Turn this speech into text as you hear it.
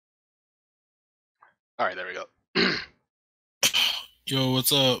All right, there we go. Yo,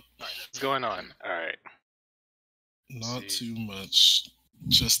 what's up? What's going on? All right. Not See. too much.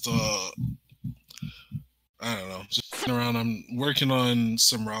 Just I don't know. Just sitting around. I'm working on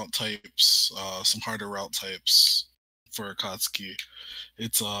some route types, some harder route types for Akatsuki.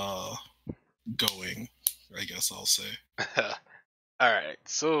 It's going, I guess I'll say. All right.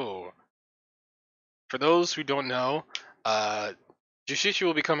 So, for those who don't know, Juushichi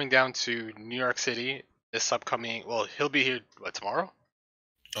will be coming down to New York City this upcoming. Well, he'll be here tomorrow.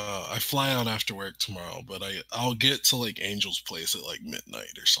 I fly out after work tomorrow, but I'll get to like Angel's Place at like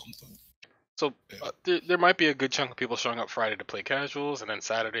midnight or something. So Yeah. there might be a good chunk of people showing up Friday to play casuals, and then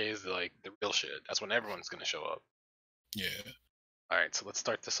Saturday is like the real shit. That's when everyone's gonna show up. Yeah. All right. So let's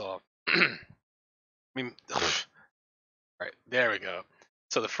start this off. I mean, all right. There we go.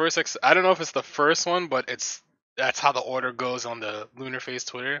 So the first I don't know if it's the first one, but that's how the order goes on the Lunar Phase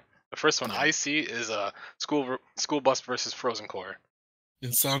Twitter. The first one Yeah. I see is a school bus versus Frozen Core.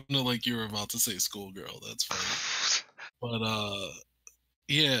 It sounded like you were about to say schoolgirl. That's funny. But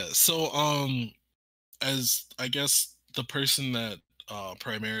yeah. So as I guess the person that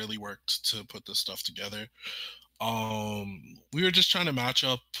primarily worked to put this stuff together, we were just trying to match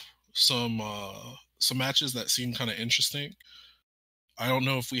up some matches that seemed kind of interesting. I don't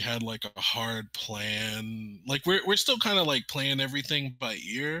know if we had like a hard plan. Like we're still kind of like playing everything by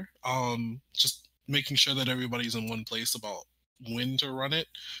ear. Just making sure that everybody's in one place about when to run it.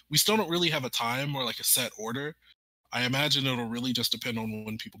 We still don't really have a time or like a set order. I imagine it'll really just depend on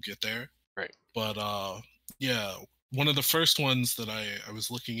when people get there. Right. But yeah, one of the first ones that I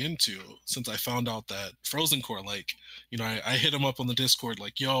was looking into, since I found out that Frozen Core, like, I hit him up on the Discord,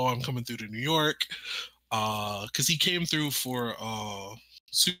 like, yo, I'm coming through to New York. Because he came through for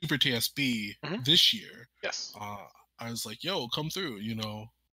Super TSB this year. Yes. I was like, yo, come through,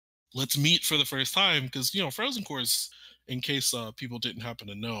 let's meet for the first time. Because, Frozen Core is, in case people didn't happen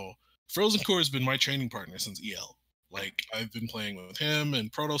to know, Frozen Core has been my training partner since EL. Like, I've been playing with him and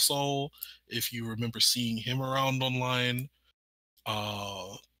Proto Soul. If you remember seeing him around online,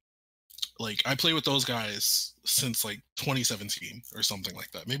 like I play with those guys since like 2017 or something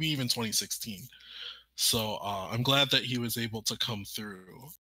like that, maybe even 2016. So I'm glad that he was able to come through.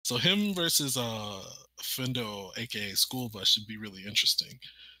 So him versus Fendo, aka School Bus, should be really interesting.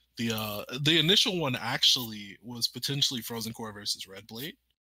 The initial one actually was potentially Frozen Core versus Red Blade,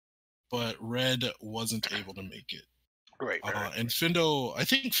 but Red wasn't able to make it. Right. And Fendo, I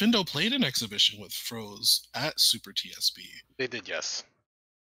think Fendo played an exhibition with Froze at Super TSB. They did, yes.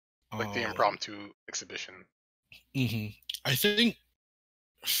 Like the impromptu exhibition. I think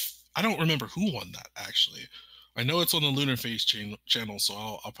I don't remember who won that actually. I know it's on the Lunar Phase channel, so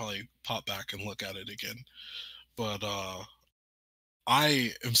I'll probably pop back and look at it again. But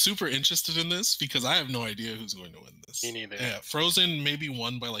I am super interested in this because I have no idea who's going to win this. Me neither. Yeah, Frozen maybe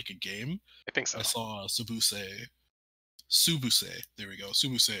won by like a game. I think so. I saw Subuse. There we go.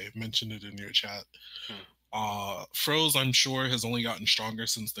 Subuse mentioned it in your chat. Froze, I'm sure, has only gotten stronger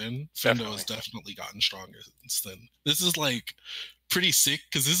since then. Fendo has definitely gotten stronger since then. This is like pretty sick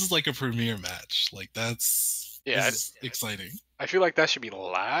because this is like a premiere match. Like this is exciting. I feel like that should be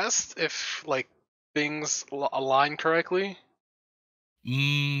last if like things align correctly.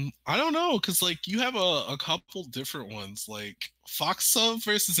 I don't know, because like you have a couple different ones, like Fox Sub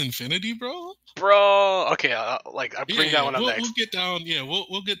versus Infinity, bro. Okay, like I bring that one up next. We'll get down. Yeah,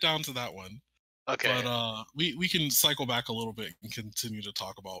 we'll get down to that one. Okay. But we can cycle back a little bit and continue to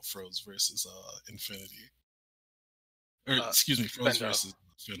talk about Froze versus Infinity. Or excuse me, Froze versus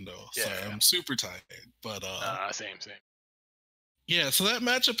Fendo. Yeah. Sorry, I'm super tired. But same. Yeah, so that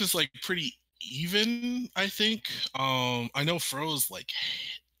matchup is like pretty even, I think. I know Froze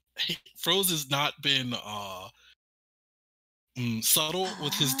has not been subtle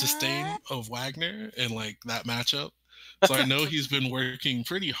with his disdain of Wagner and like that matchup. So I know he's been working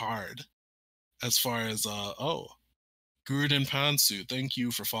pretty hard as far as Gurden Pansu, thank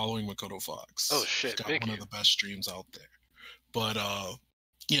you for following Makoto Fox. Oh shit, got one of the best streams out there. But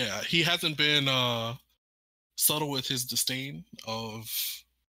yeah, he hasn't been subtle with his disdain of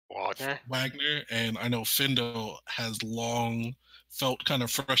Wagner, and I know Fendo has long felt kind of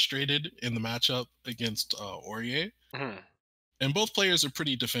frustrated in the matchup against Aurier. And both players are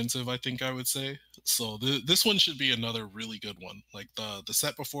pretty defensive, I think I would say. So this one should be another really good one. Like the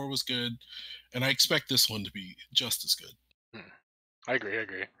set before was good, and I expect this one to be just as good. I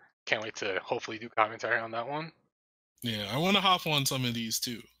agree. Can't wait to hopefully do commentary on that one. Yeah, I want to hop on some of these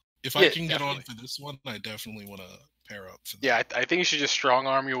too. If I can get on for this one, I definitely want to pair up for that. Yeah, I think you should just strong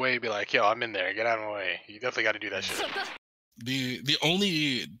arm your way, be like, yo, I'm in there, get out of my way. You definitely got to do that shit. The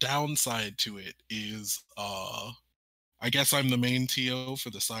only downside to it is I guess I'm the main TO for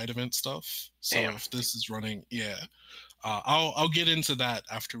the side event stuff. So Damn. if this is running, yeah, I'll get into that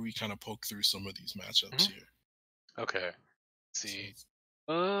after we kind of poke through some of these matchups Mhm. here. Okay. Let's So see.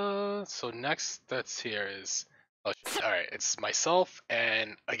 So next that's here is oh shit. All right, it's myself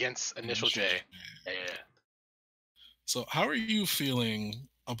and against Initial initial J. J. Yeah. Yeah. So how are you feeling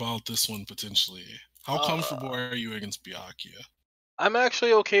about this one potentially? How comfortable Uh, are you against Byakuya? I'm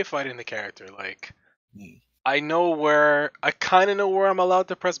actually okay fighting the character. Like Mm, I kind of know where I'm allowed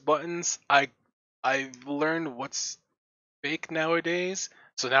to press buttons. I've learned what's fake nowadays,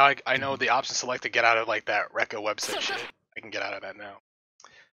 so now I know mhm. the option select to get out of like that Rekka website shit. I can get out of that now.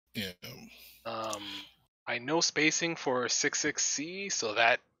 Yeah. Um, I know spacing for 66C, so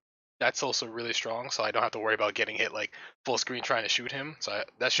that's also really strong. So I don't have to worry about getting hit like full screen trying to shoot him. So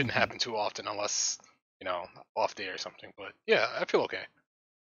that shouldn't Mhm. happen too often unless off day or something. But yeah, I feel okay.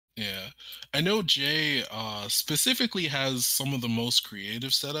 Yeah, I know Jay specifically has some of the most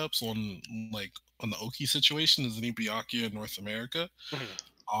creative setups on like on the Oki situation as any Byakuya in North America. Mhm.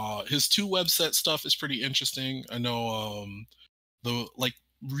 His two webset stuff is pretty interesting. I know the like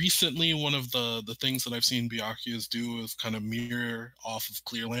recently one of the things that I've seen Byakuyas do is kind of mirror off of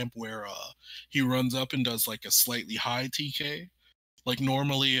Clear Lamp where he runs up and does like a slightly high TK. Like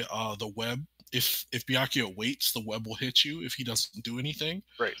normally the web if Byakuya waits, the web will hit you if he doesn't do anything,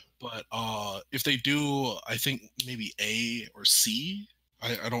 Right. but if they do, I think maybe A or C.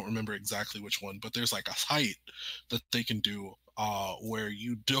 I don't remember exactly which one, but there's like a height that they can do where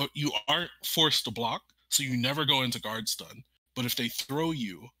you aren't forced to block, so you never go into guard stun. But if they throw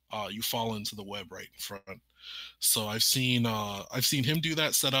you, you fall into the web right in front. So I've seen him do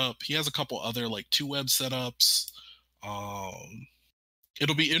that setup. He has a couple other like two web setups. Um,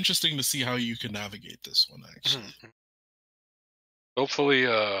 it'll be interesting to see how you can navigate this one actually. Mhm. Hopefully,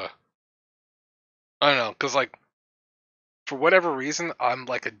 I don't know, cause like for whatever reason, I'm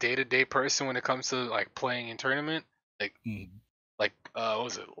like a day to day person when it comes to like playing in tournament. Like Mm, what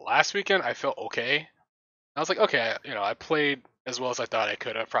was it last weekend? I felt okay. I was like, okay, I played as well as I thought I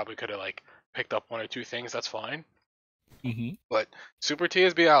could have. Probably could have like picked up one or two things. That's fine. mhm. But Super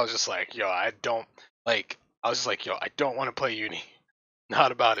TSB, I was just like, yo, I don't like. I was just like, yo, I don't want to play Uni.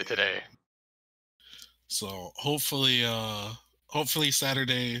 Not about it Yeah. today. So hopefully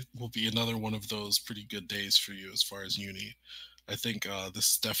Saturday will be another one of those pretty good days for you as far as uni. I think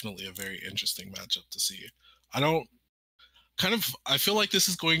this is definitely a very interesting matchup to see. I don't I feel like this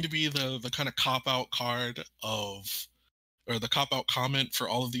is going to be the kind of cop out card of or the cop out comment for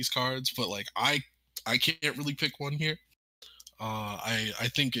all of these cards, but like I can't really pick one here. I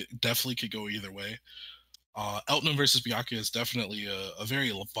think it definitely could go either way. Elton versus Byakuya is definitely a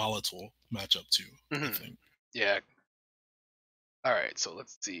very volatile matchup too. I Hmm. think. Yeah. All right. So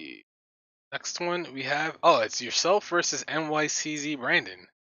let's see. Next one we have. Oh, it's yourself versus NYCZ Brandon.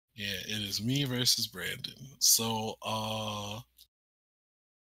 Yeah, it is me versus Brandon. So,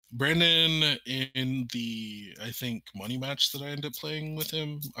 Brandon in the I think money match that I ended up playing with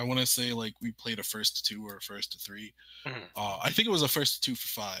him, I want to say like we played a first to two or a first to three. Hmm. I think it was a first to two for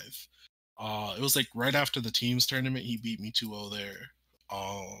five. It was like right after the teams tournament, he beat me 2-0 there.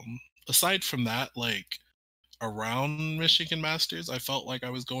 Aside from that, like around Michigan Masters, I felt like I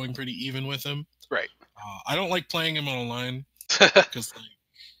was going pretty even with him. Right. I don't like playing him online because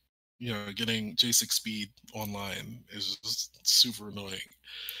like getting J6 speed online is just super annoying.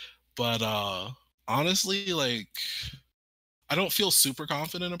 But honestly, like I don't feel super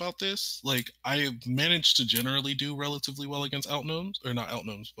confident about this. Like I managed to generally do relatively well against outgnomes or not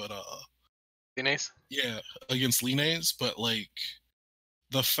outgnomes, but Nice. yeah, against Lines, but like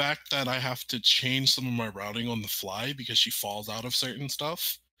the fact that I have to change some of my routing on the fly because she falls out of certain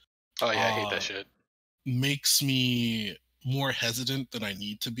stuff Oh yeah, I hate that uh shit. makes me more hesitant than I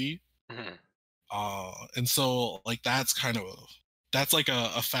need to be. Hmm. And so like that's like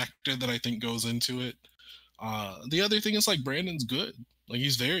a factor that I think goes into it. The other thing is like Brandon's good. Like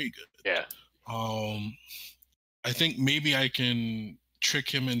he's very good. Yeah. I think maybe I can trick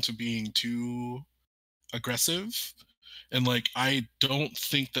him into being too aggressive. And like I don't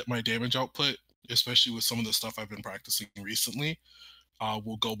think that my damage output, especially with some of the stuff I've been practicing recently,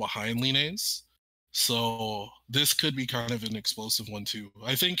 will go behind Lines. So this could be kind of an explosive one too.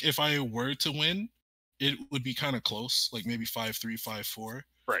 I think if I were to win, it would be kind of close, like maybe 5-3, 5-4.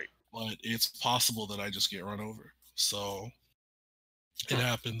 Right. But it's possible that I just get run over. So it Hmm.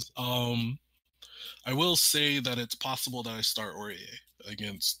 happens. I will say that it's possible that I start Aurier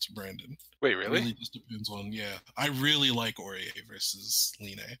against Brandon. Wait, really? Really just depends on I really like Aurier versus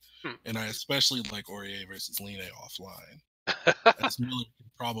Line. Hmm. And I especially like Aurier versus Line offline. as Miller can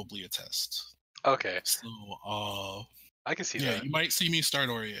probably attest. Okay, So, I can see yeah, that. you might see me start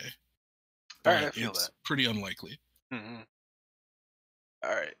Aurier, All right, I but feel that. it's pretty unlikely. Hmm.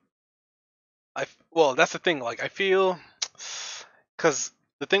 All right. Well, that's the thing. Like, I feel, because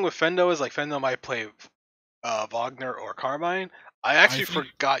the thing with Fendo is like Fendo might play Wagner or Carmine. I I actually think,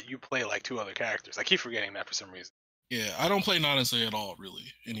 forgot you play like two other characters. I keep forgetting that for some reason. yeah, I don't play Nanase at all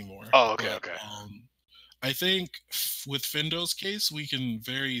really anymore. Oh, okay, But okay. I think with Findo's case, we can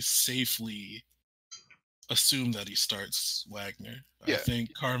very safely assume that he starts Wagner. I Yeah.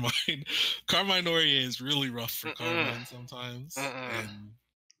 think Carmine Carmine Aurier is really rough for Mm-mm. Carmine sometimes, Mm-mm. and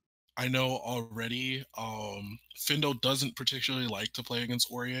I know already Findo doesn't particularly like to play against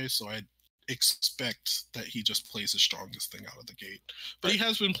Aurier, so I expect that he just plays his strongest thing out of the gate. But he Right.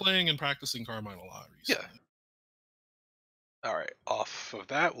 has been playing and practicing Carmine a lot Yeah. recently. All right. Off of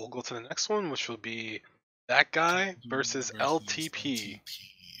that, we'll go to the next one, which will be that guy TG versus versus LTP. LTP.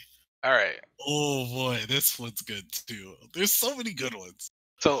 All right. Oh boy, this one's good too. There's so many good ones.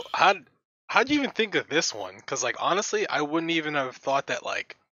 So how'd you even think of this one? Because like honestly, I wouldn't even have thought that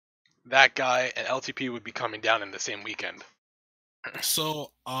like that guy and LTP would be coming down in the same weekend.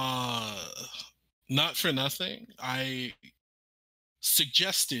 So, not for nothing, I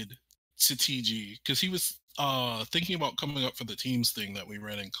suggested to TG because he was thinking about coming up for the teams thing that we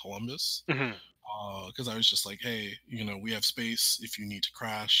ran in Columbus. Hmm. Because I was just like, hey, we have space if you need to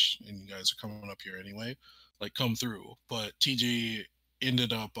crash, and you guys are coming up here anyway, like come through. But TG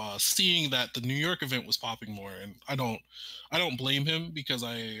ended up seeing that the New York event was popping more, and I don't blame him because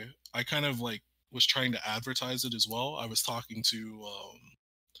I kind of like was trying to advertise it as well. I was talking to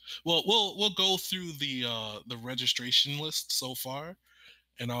well, we'll go through the registration list so far,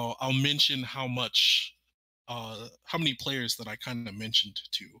 and I'll mention how many players that I kind of mentioned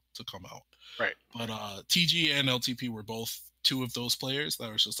to come out. Right. But TG and LTP were both two of those players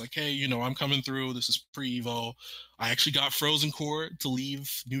that was just like, hey, I'm coming through. This is pre-Evo. I actually got Frozen Core to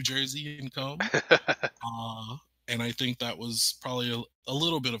leave New Jersey and come. Uh, and I think that was probably a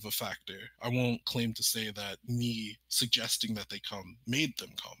little bit of a factor. I won't claim to say that me suggesting that they come made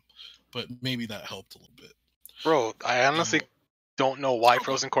them come, but maybe that helped a little bit. Bro, I honestly So, don't know why oh,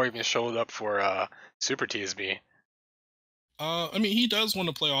 Frozen Core even showed up for Super TSB. I mean, he does want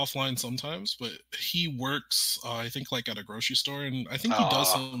to play offline sometimes, but he works, I think, like at a grocery store, and I think he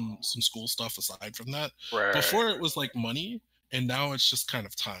does Ah, some school stuff aside from that. right. Before it was like money, and now it's just kind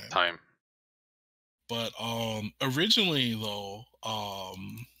of time. Time. But originally though,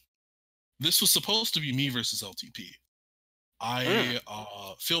 this was supposed to be me versus LTP. Mm,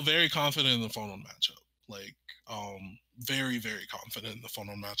 I feel very confident in the phone on matchup. Like very very confident in the phone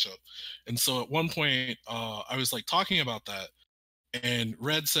on matchup. And so at one point I was like talking about that, and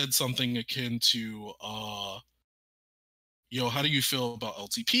Red said something akin to yo, how do you feel about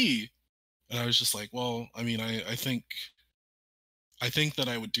LTP? And I was just like, well, I mean, I think that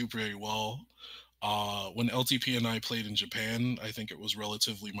I would do very well. When LTP and I played in Japan, I think it was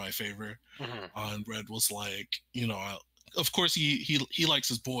relatively my favor. hmm. And Red was like, of course he likes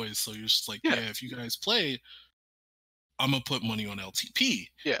his boys, so you're just like, Yeah. yeah, if you guys play, I'm gonna put money on LTP.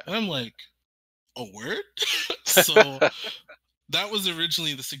 Yeah. And I'm like, a word? So that was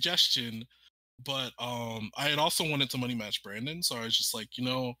originally the suggestion, but I had also wanted to money match Brandon, so I was just like,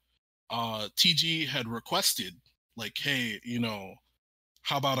 TG had requested like, hey,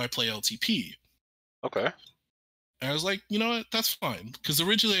 how about I play LTP? Okay. And I was like, you know what, that's fine. Because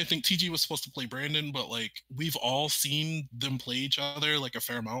originally I think TG was supposed to play Brandon, but like we've all seen them play each other like a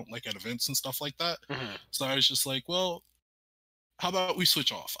fair amount, like at events and stuff like that. Hmm. So I was just like, well, how about we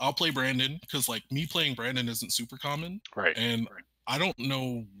switch off? I'll play Brandon because like me playing Brandon isn't super common. Right. And I don't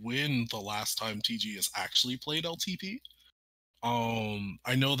know when the last time TG has actually played LTP.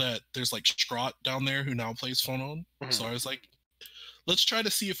 I know that there's like Strot down there who now plays Phonon. So Hmm. I was like, let's try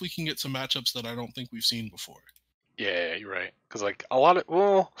to see if we can get some matchups that I don't think we've seen before. Yeah, you're right. Because like a lot of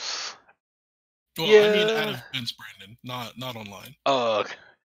Well, I mean at yeah. events, Brandon, not online. Okay.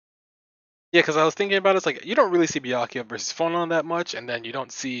 Yeah, because I was thinking about it, it's like you don't really see Byakuya versus Phonon that much, and then you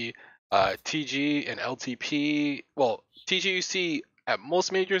don't see TG and LTP. Well, TG you see at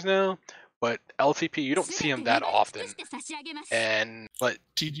most majors now, but LTP you don't see him that often. And but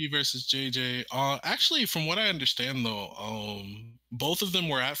TG versus JJ. Actually, from what I understand though, both of them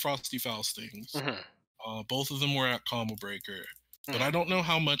were at Frosty Faustings. mhm, Both of them were at Combo Breaker, but I mhm. don't know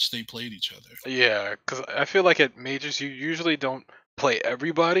how much they played each other. Yeah, because I feel like at majors you usually don't play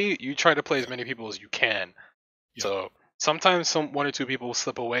everybody. You try to play as Yeah, many people as you can. yeah. So sometimes some one or two people will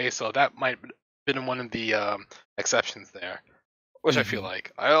slip away. So that might have been one of the exceptions there. Which I feel Hmm.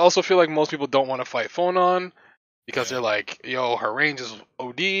 like. I also feel like most people don't want to fight Phonon, because they're Yeah. like, yo, her range is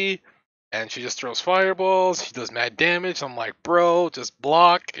OD, and she just throws fireballs. She does mad damage. I'm like, bro, just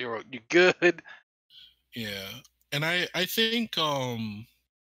block. You good? Yeah. And I think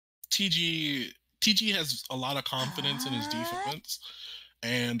TG has a lot of confidence in his defense.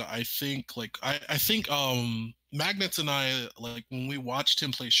 And I think I think Magnets and I, like, when we watched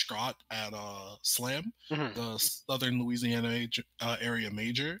him play Scott at Slam, Hmm. the Southern Louisiana area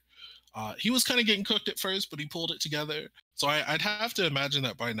major, he was kind of getting cooked at first, but he pulled it together. So I'd have to imagine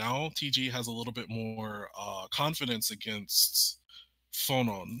that by now TG has a little bit more confidence against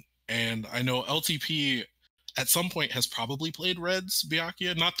Phonon. And I know LTP at some point has probably played Reds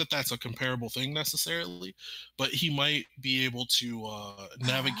Byakuya. Not that that's a comparable thing necessarily, but he might be able to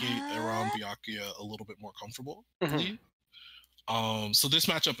navigate around Byakuya a little bit more Hmm. comfortably. So this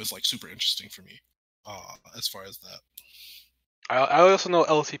matchup is like super interesting for me, as far as that. I also know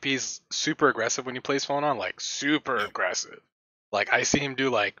LTP's super aggressive when he plays phone on, like super Yep. aggressive. Like I see him do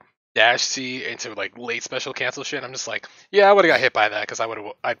like dash C into like late special cancel shit. I'm just like, yeah, I would have got Yep. hit by that because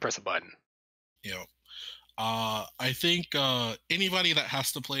I'd press a button. Yep. I think anybody that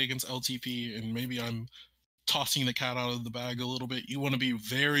has to play against LTP, and maybe I'm tossing the cat out of the bag a little bit, you want to be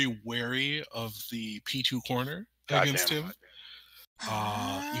very wary of the P2 corner against Goddamn. him.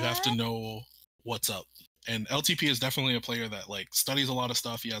 You have to know what's up. And LTP is definitely a player that like studies a lot of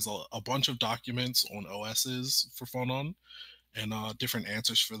stuff. He has a bunch of documents on OSs for Phonon, and different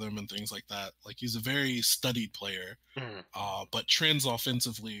answers for them and things like that. Like, he's a very studied player. Mhm. But trends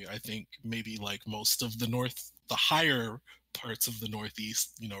offensively, I think maybe like most of the higher parts of the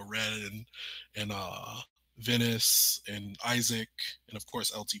Northeast, Red and Venice and Isaac, and of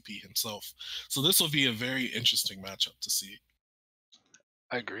course LTP himself. So this will be a very interesting matchup to see.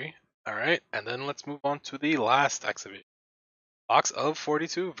 I agree. All right, and then let's move on to the last exhibition: Box of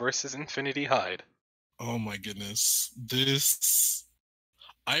 42 versus Infinity Hyde. Oh my goodness. This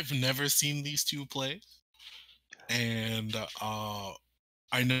I've never seen these two play, and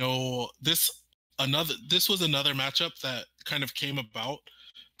I know this was another matchup that kind of came about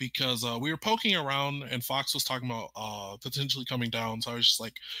because we were poking around and Fox was talking about potentially coming down. So I was just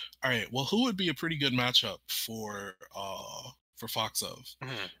like, all right, well, who would be a pretty good matchup for Fox of?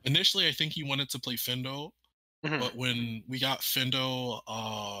 Hmm. Initially, I think he wanted to play Fendo, Hmm. but when we got Fendo,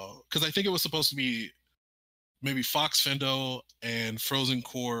 because I think it was supposed to be maybe Fox Fendo and Frozen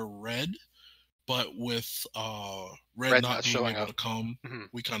Core Red, but with Red Red not not being showing able up. to come, Hmm.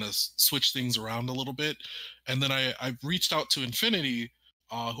 we kind of switched things around a little bit. And then I reached out to Infinity,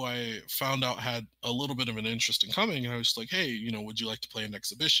 who I found out had a little bit of an interest in coming, and I was like, hey, would you like to play an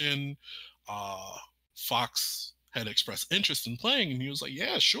exhibition? Uh, Fox had expressed interest in playing, and he was like,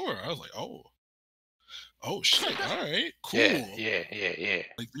 yeah, sure. I was like, oh shit, all right, Yeah, cool. yeah, yeah, yeah.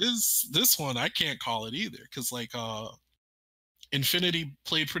 Like, this one I can't call it either, because like Infinity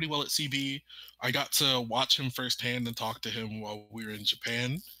played pretty well at CB. I got to watch him firsthand and talk to him while we were in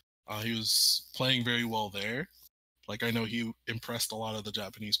Japan. He was playing very well there. Like, I know he impressed a lot of the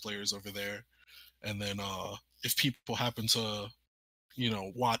Japanese players over there. And then if people happen to,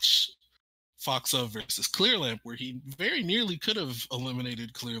 watch Foxa versus Clearlamp, where he very nearly could have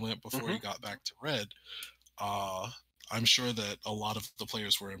eliminated Clearlamp before Hmm. he got back to Red, uh, I'm sure that a lot of the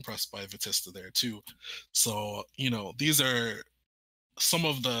players were impressed by Batista there too. So, these are some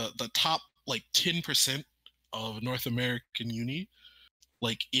of the top like 10% of North American uni,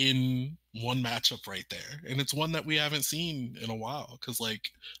 like, in one matchup right there. And it's one that we haven't seen in a while, because like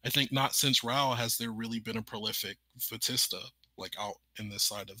I think not since Rao has there really been a prolific Batista like out in this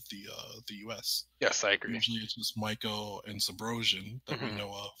side of the US. Yes, I agree. Usually it's just Maiko and Sabrosian that we Hmm.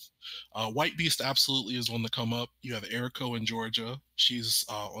 know of. White Beast absolutely is on the come up. You have Erico in Georgia. She's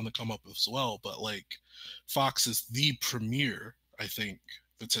on the come up as well. But like, Fox is the premier, I think,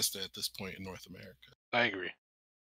 Batista at this point in North America. I agree.